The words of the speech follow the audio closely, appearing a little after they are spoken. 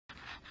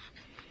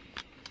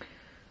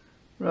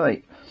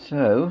Right,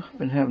 so I've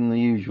been having the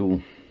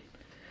usual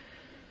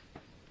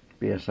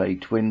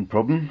BSA twin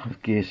problem of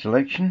gear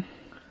selection.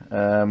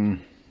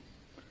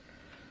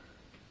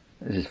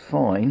 This is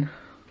fine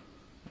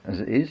as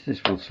it is.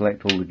 This will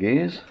select all the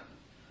gears.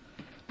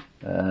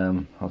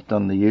 I've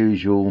done the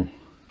usual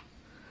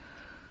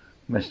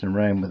messing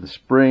around with the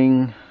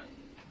spring,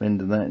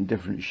 bending that in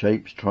different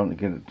shapes, trying to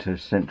get it to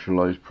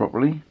centralise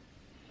properly.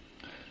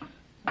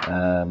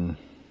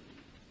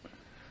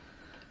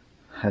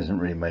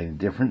 Hasn't really made a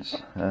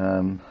difference,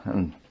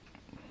 and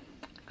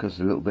because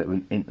it's a little bit of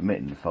an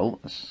intermittent fault,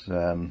 it's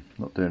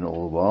not doing it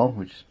all the while,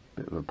 which is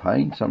a bit of a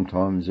pain.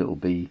 Sometimes it'll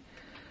be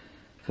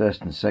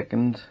first and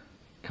second,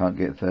 can't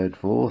get third,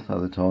 fourth.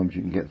 Other times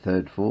you can get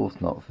third,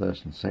 fourth, not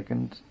first and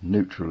second.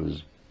 Neutral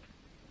has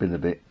been a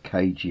bit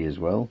cagey as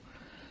well.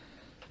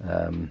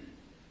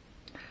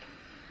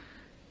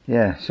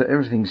 Yeah, so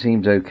everything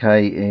seems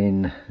okay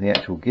in the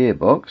actual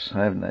gearbox.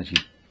 I haven't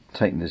actually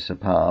taken this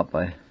apart,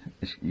 but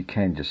you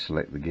can just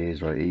select the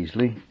gears right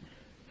easily.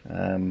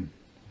 I've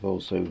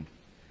also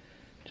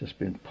just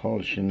been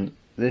polishing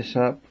this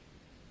up,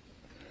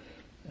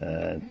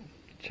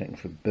 checking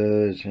for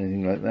burrs or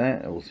anything like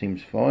that. It all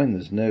seems fine.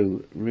 There's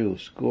no real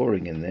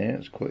scoring in there.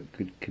 It's quite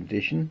good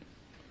condition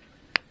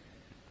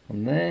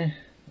on there.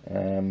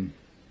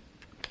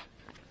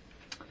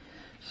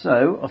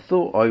 So I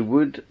thought I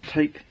would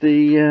take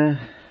the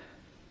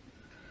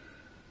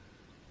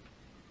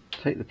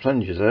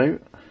plungers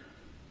out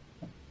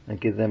and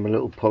give them a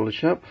little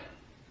polish up,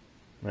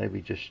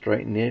 maybe just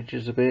straighten the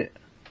edges a bit,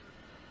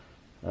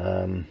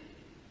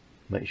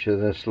 make sure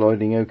they're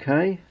sliding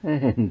okay,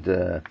 and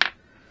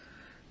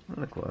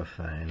look what I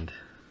found.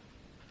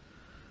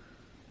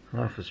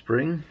 Half a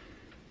spring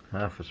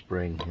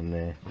in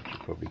there, which you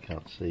probably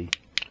can't see.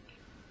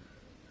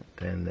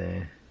 Down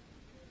there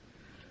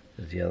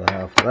there's the other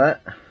half of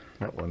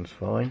that one's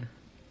fine.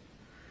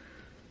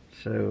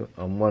 So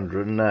I'm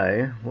wondering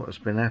now what's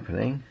been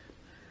happening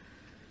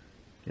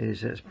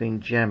is it's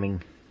been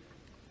jamming.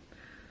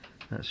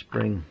 That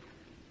spring,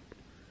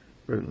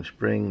 broken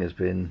spring, has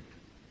been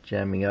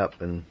jamming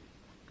up and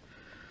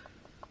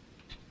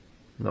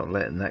not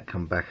letting that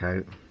come back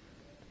out.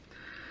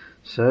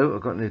 So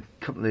I've got a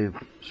couple of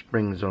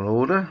springs on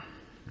order.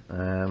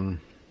 I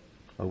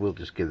will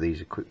just give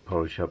these a quick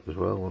polish up as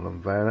well while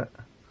I'm about it.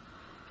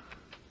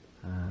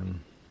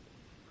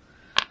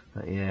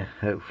 But yeah,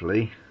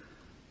 hopefully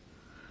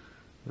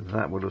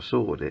that would have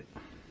sorted it.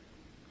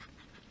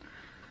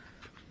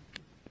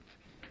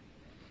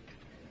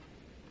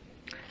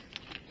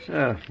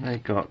 So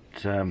they've got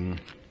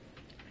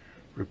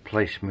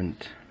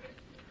replacement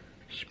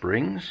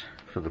springs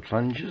for the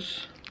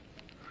plungers,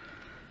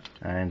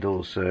 and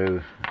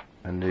also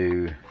a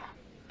new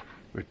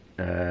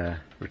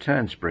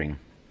return spring.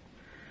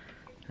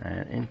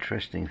 An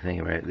interesting thing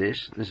about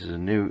this is a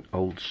new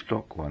old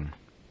stock one,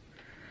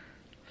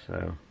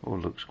 so all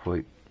looks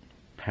quite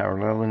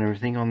parallel and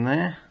everything on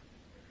there.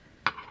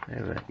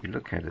 However, you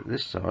look at it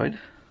this side,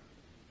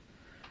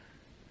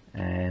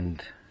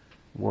 and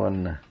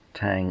one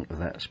tang of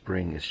that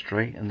spring is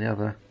straight and the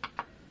other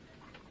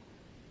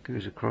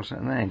goes across at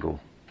an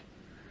angle.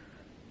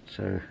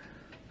 So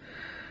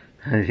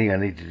the only thing I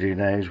need to do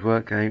now is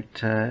work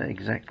out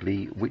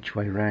exactly which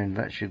way round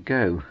that should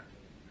go,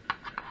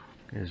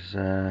 because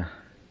the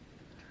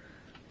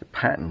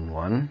pattern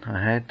one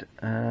I had,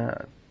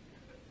 I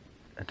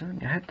don't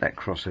think I had that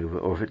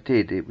crossover, or if it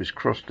did, it was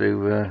crossed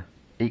over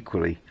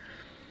equally.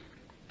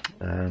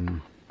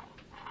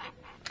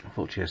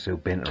 Unfortunately, it's still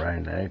bent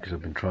around now because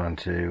I've been trying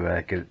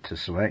to get it to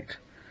select.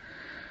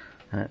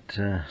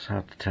 It's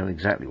hard to tell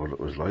exactly what it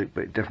was like,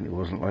 but it definitely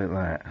wasn't like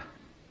that.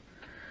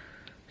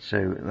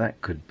 So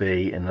that could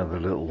be another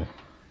little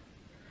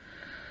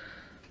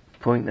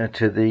pointer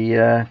to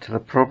the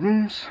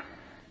problems.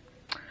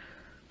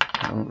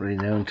 I won't really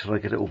know until I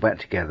get it all back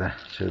together.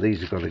 So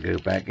these have got to go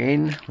back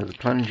in with the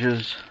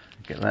plungers,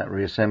 get that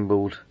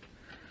reassembled.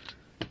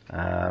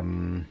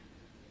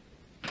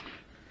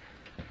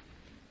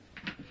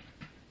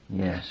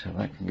 Yeah, so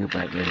that can go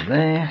back in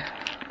there,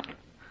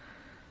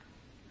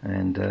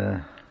 and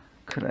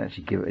could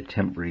actually give it a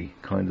temporary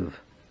kind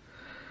of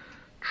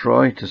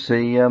try to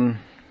see how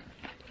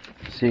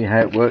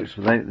it works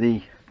without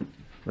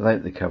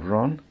the cover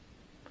on.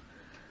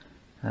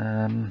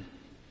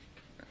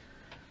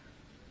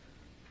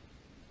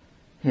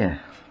 Yeah,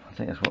 I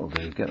think that's what I'll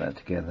do, get that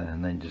together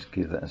and then just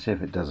give that and see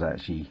if it does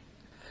actually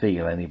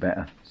feel any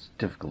better. It's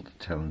difficult to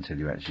tell until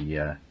you actually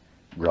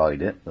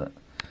ride it, but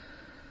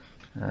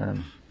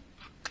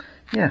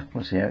yeah,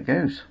 we'll see how it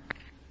goes.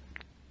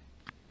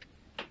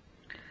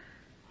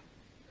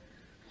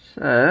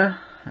 So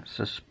that's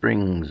the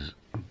springs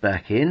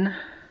back in,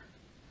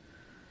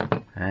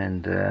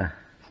 and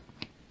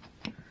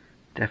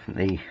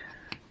definitely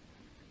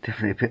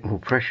a bit more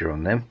pressure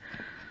on them.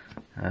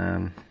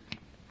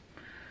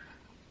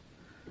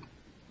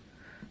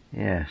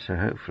 Yeah, so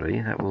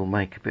hopefully that will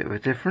make a bit of a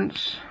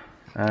difference.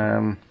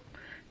 Yeah,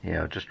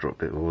 I'll just drop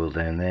a bit of oil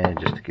down there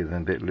just to give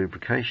them a bit of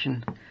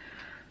lubrication,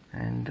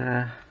 and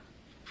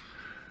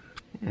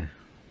yeah,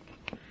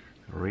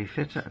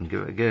 refit it and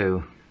give it a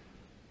go.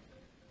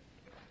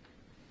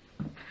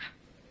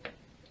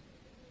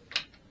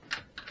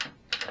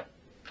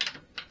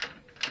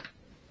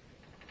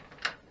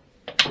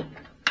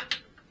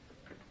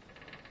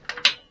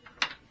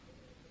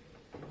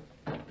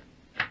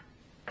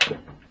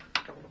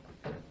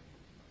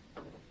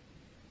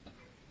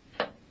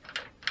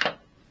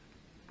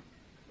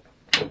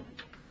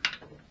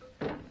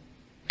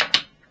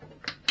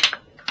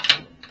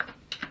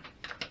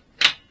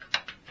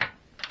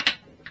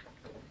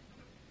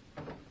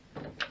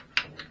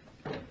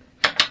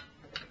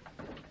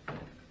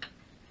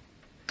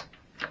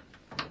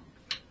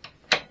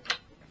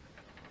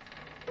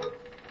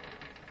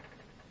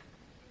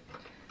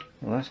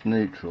 Well, that's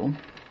neutral,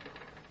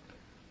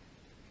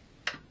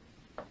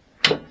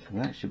 so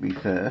that should be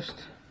first.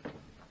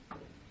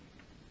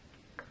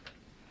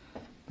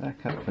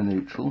 Back up for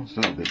neutral. It's a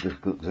little bit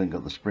difficult because I ain't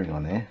got the spring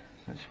on here,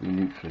 so that should be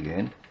neutral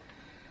again.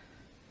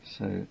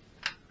 So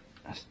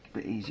that's a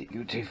bit easy to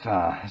go too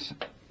far.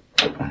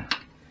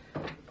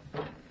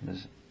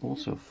 There's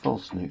also a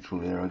false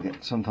neutral here I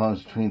get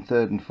sometimes between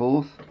third and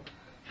fourth,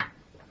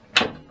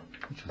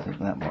 which I think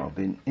that might have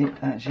been it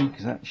actually,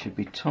 because that should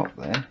be top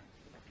there.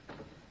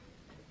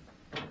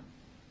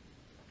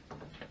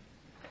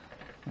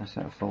 That's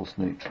that false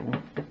neutral.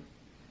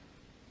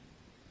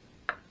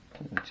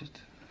 So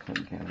just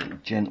get a little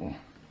gentle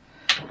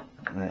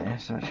there,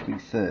 so that should be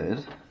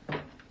third.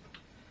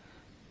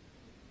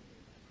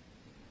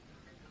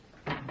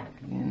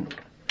 Again,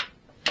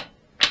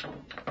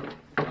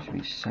 should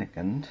be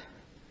second.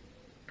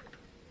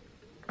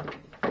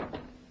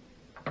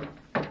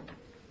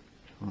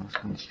 Well, it's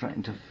gone straight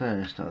into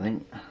first, I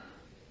think.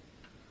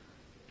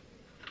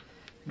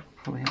 I'll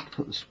probably have to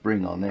put the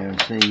spring on there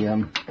and see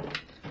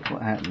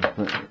what happens,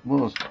 but it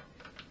was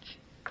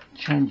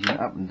changing it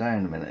up and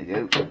down a minute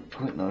ago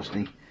quite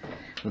nicely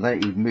without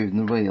even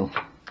moving the wheel.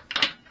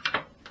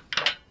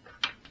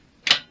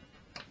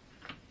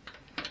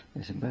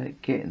 It's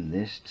about getting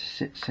this to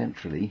sit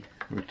centrally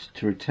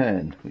to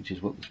return, which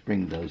is what the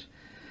spring does.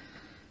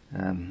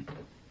 And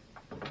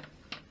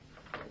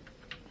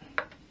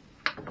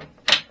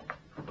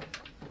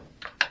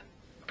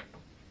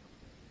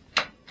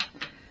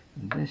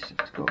this,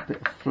 it's got a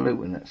bit of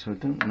float in it, so I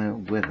don't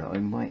know whether I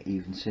might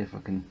even see if I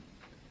can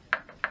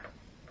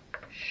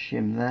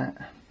shim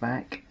that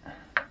back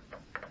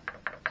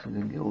so I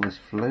can get all this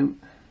float.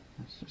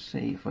 Let's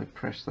see if I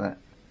press that.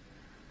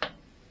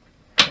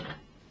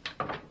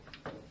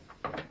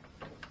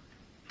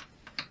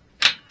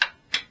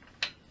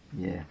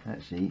 Yeah,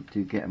 actually you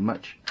do get a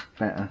much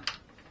better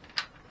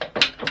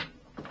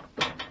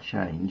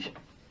change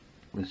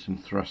with some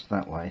thrust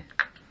that way.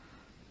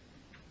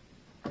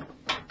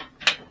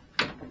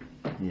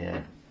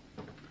 Yeah.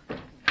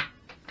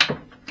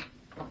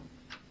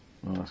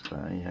 Well, that's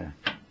better, yeah.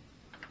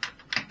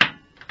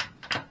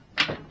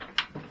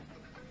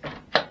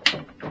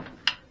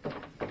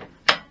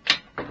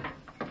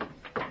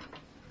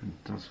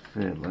 It does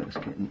feel like it's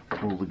getting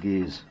all the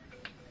gears.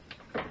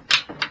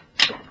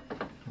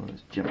 Well,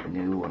 it's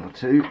jumping over one or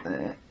two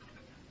there.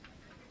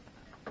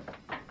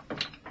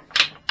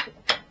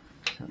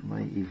 That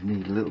may even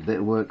need a little bit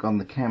of work on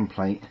the cam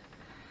plate.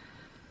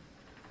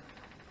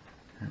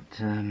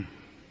 But,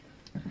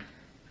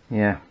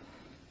 yeah,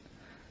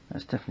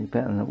 that's definitely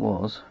better than it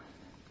was.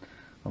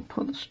 I'll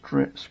put the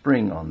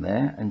spring on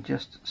there and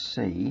just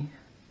see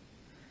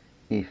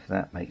if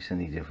that makes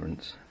any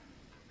difference.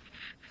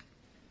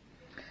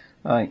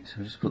 Right,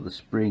 so just put the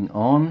spring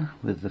on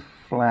with the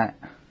flat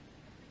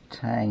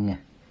tang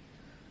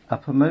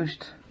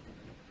uppermost,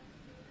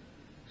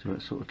 so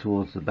it's sort of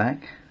towards the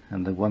back,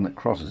 and the one that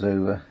crosses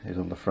over is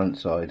on the front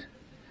side,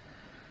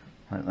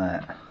 like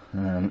that.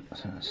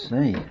 So let's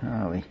see,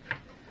 are we?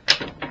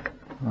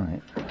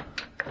 Right,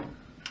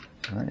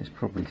 so that is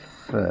probably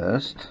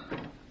first,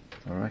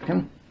 I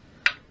reckon.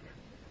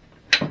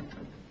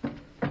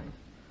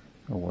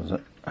 Or was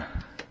it?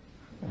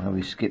 Or have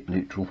we skipped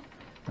neutral?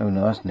 Oh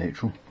no, that's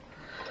neutral.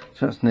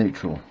 So that's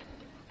neutral.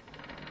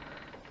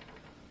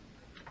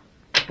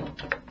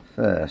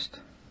 First.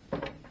 I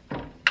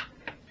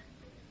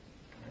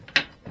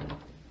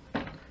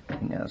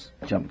think that's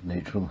jump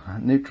neutral.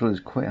 Neutral is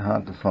quite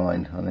hard to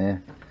find on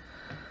here.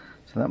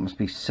 So that must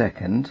be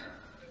second.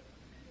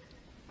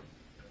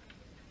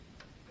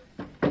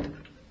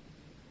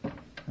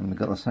 And we've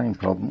got the same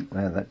problem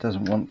where that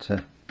doesn't want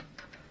to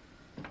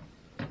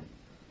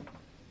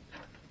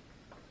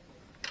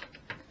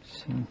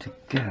seem to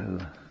go.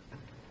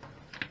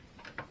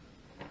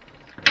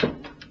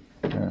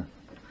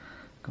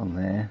 Gone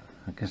there.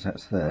 I guess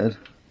that's third.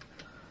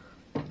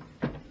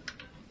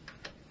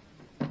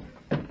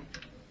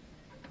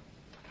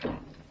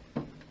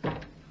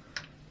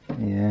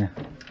 Yeah,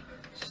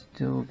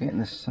 still getting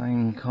the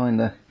same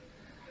kind of.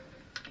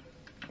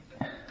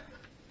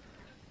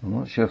 I'm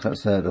not sure if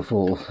that's third or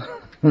fourth.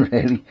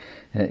 Really,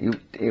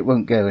 it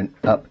won't go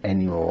up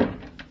anymore.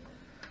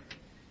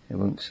 It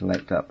won't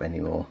select up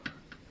anymore.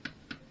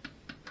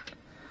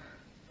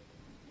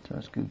 So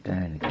let's go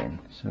down again.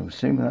 So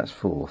assuming that's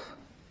fourth.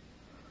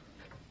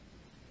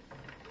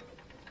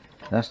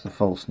 That's the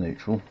false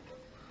neutral.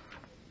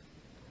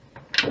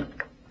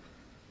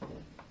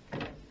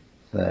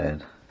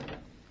 Third.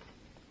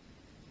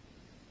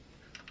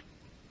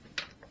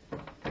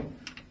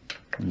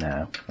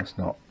 No, that's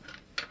not.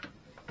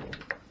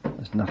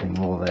 There's nothing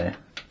more there.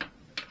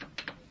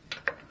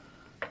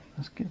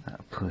 Let's give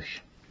that a push.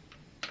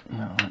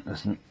 No, that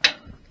doesn't.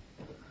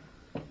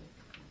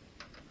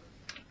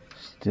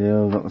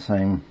 Still got the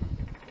same.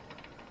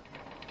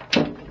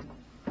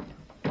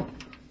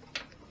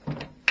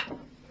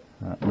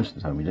 Most of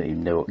the time you don't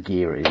even know what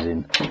gear it is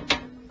in.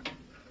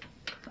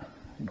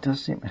 It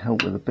does seem to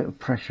help with a bit of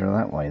pressure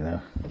that way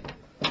though.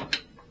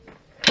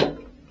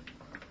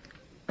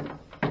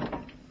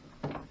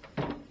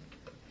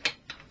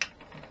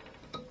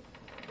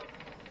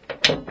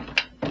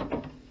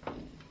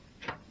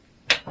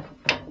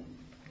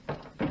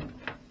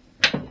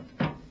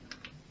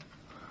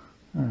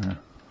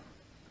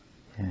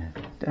 Yeah,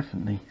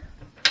 definitely.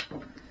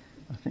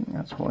 I think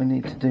that's what I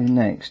need to do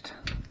next.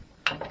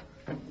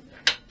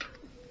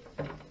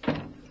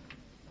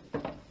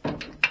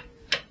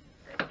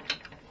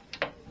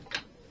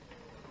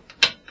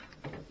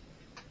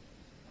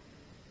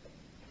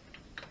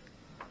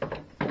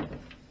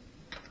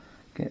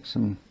 Get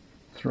some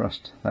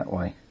thrust that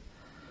way.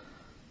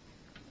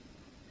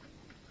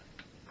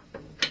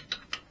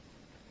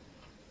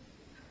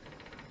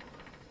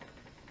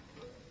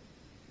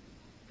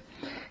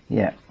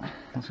 Yeah,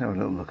 let's have a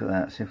little look at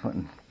that, see if I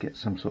can get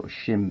some sort of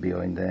shim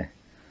behind there.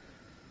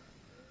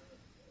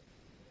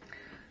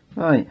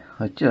 Right,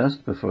 I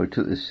just, before I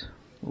took this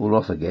all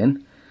off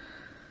again,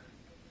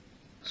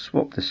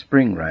 swapped the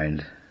spring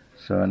round,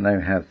 so I now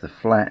have the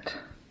flat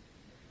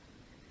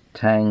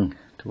tang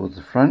towards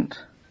the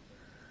front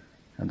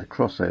and the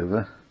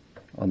crossover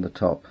on the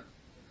top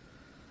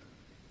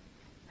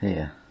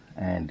here,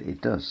 and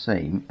it does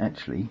seem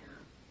actually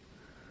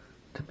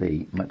to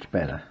be much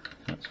better.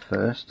 That's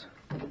first,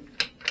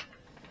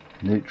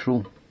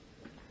 neutral,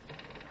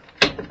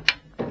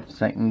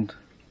 second,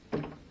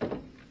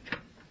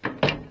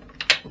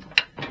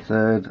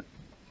 third,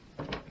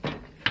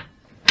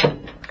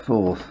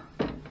 fourth.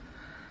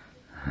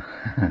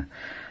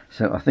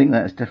 So I think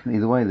that's definitely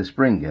the way the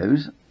spring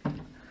goes.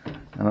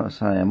 And like I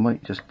say, I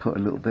might just put a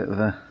little bit of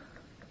a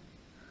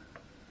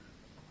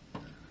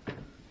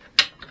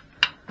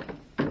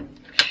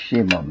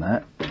shim on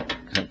that,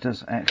 because it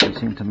does actually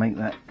seem to make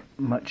that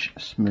much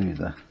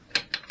smoother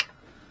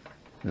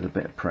with a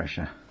bit of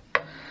pressure.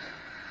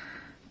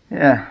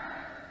 Yeah,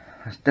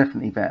 that's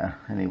definitely better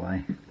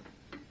anyway.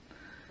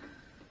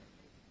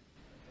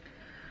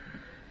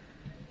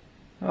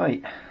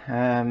 Right,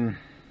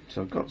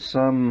 so I've got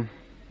some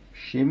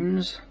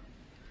shims.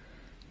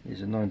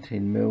 Here's a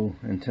 19mm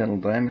internal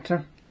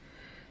diameter.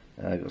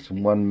 I've got some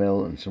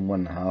 1mm and some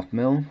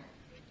 1.5mm,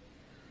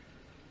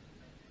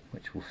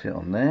 which will fit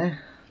on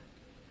there.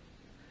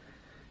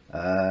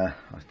 I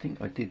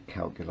think I did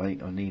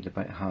calculate I need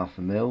about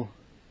 0.5mm,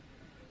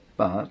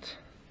 but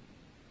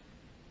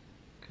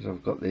because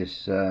I've got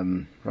this,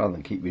 rather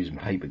than keep using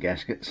paper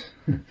gaskets,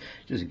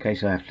 just in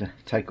case I have to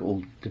take it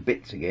all to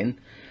bits again,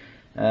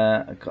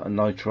 I've got a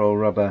nitrile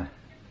rubber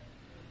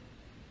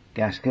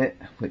gasket,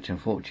 which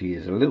unfortunately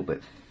is a little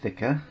bit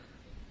thicker.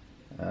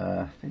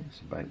 I think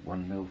it's about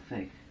 1mm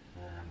thick.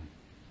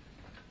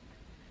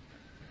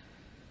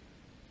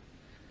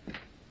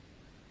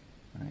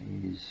 That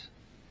is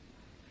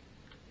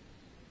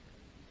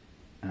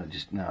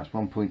just now, it's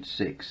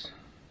 1.6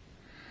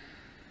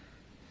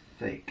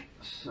 thick,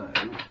 so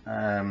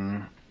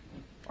I'm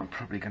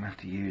probably going to have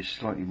to use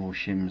slightly more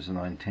shims than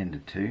I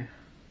intended to.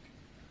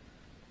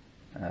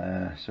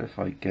 So if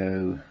I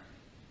try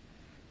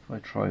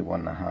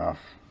 1.5,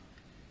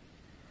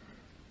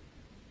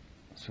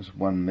 so it's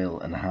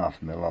 1mm and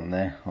 0.5mm on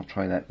there. I'll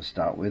try that to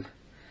start with,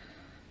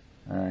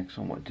 because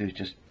what I want to do is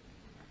just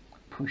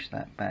push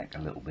that back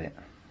a little bit.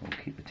 I'll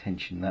keep the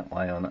tension that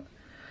way on it,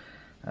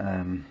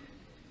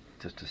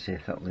 just to see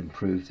if that will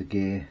improve the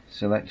gear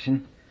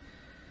selection,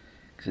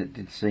 because it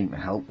did seem to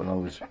help when I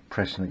was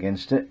pressing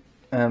against it.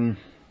 Yeah,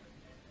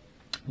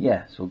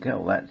 so we'll get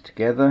all that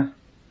together.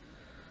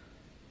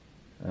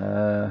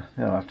 I'll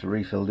have to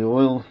refill the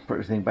oil, put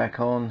everything back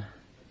on,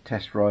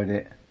 test ride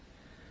it,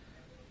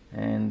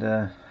 and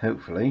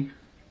hopefully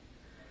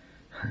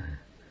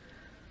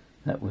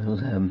that will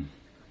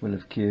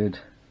have cured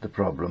the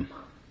problem.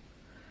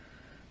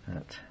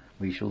 But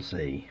we shall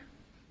see.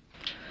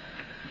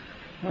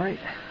 Right,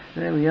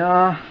 there we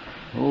are,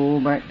 all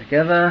back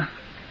together.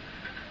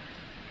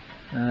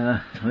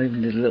 I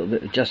even did a little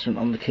bit of adjustment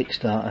on the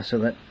kickstarter so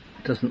that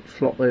it doesn't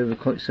flop over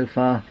quite so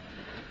far.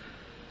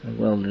 I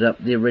welded up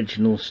the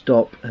original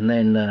stop and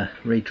then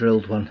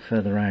re-drilled one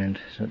further round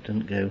so it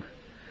doesn't go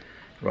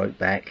right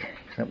back.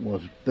 That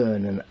was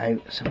burning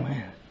out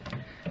somewhere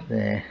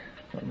there,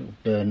 got a little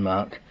burn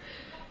mark.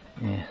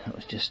 Yeah, that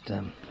was just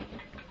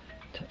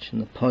touching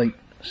the pipe,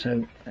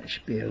 so that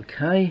should be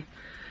okay.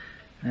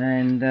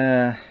 And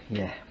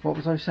yeah, what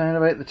was I saying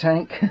about the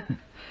tank?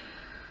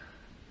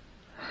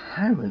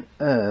 How on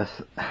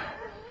earth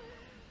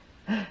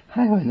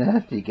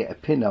do you get a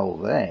pinhole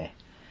there?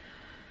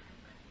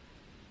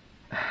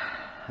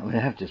 I mean, I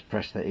have just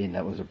pressed that in.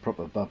 That was a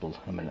proper bubble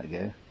a minute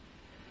ago.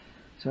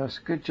 So it's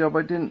a good job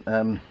I didn't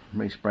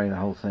respray the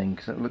whole thing,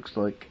 because it looks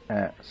like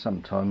at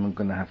some time I'm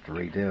going to have to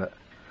redo it.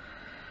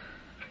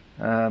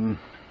 I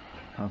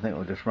think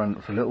we'll just run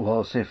it for a little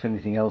while, see if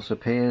anything else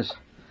appears.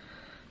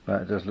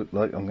 But it does look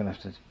like I'm going to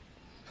have to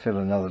fill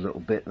another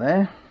little bit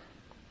there.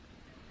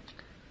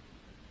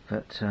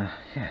 But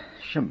yeah,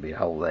 shouldn't be a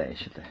hole there,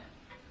 should there?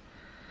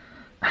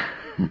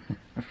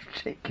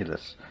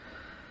 Ridiculous.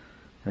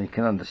 You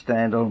can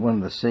understand on one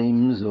of the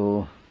seams,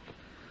 or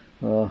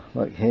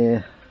like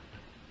here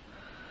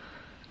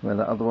where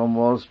the other one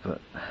was, but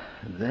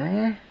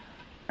there.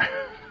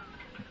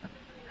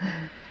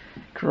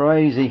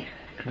 Crazy.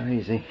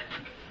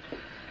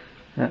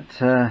 That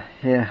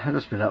yeah, I've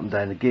just been up and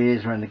down the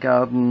gears around the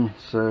garden,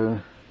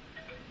 so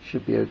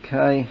should be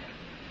okay.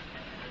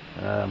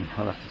 I'll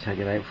have to take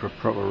it out for a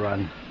proper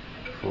run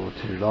before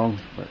too long,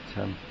 but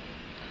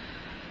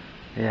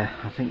yeah,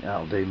 I think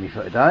that'll do me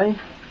for today.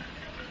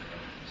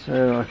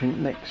 So I think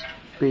next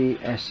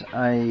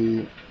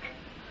BSA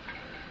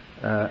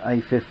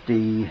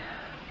A50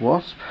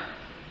 wasp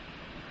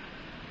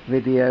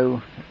video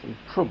will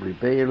probably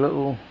be a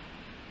little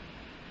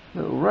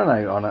run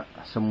out on it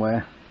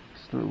somewhere,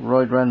 just a little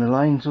ride around the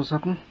lanes or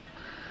something.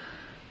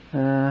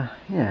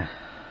 Yeah,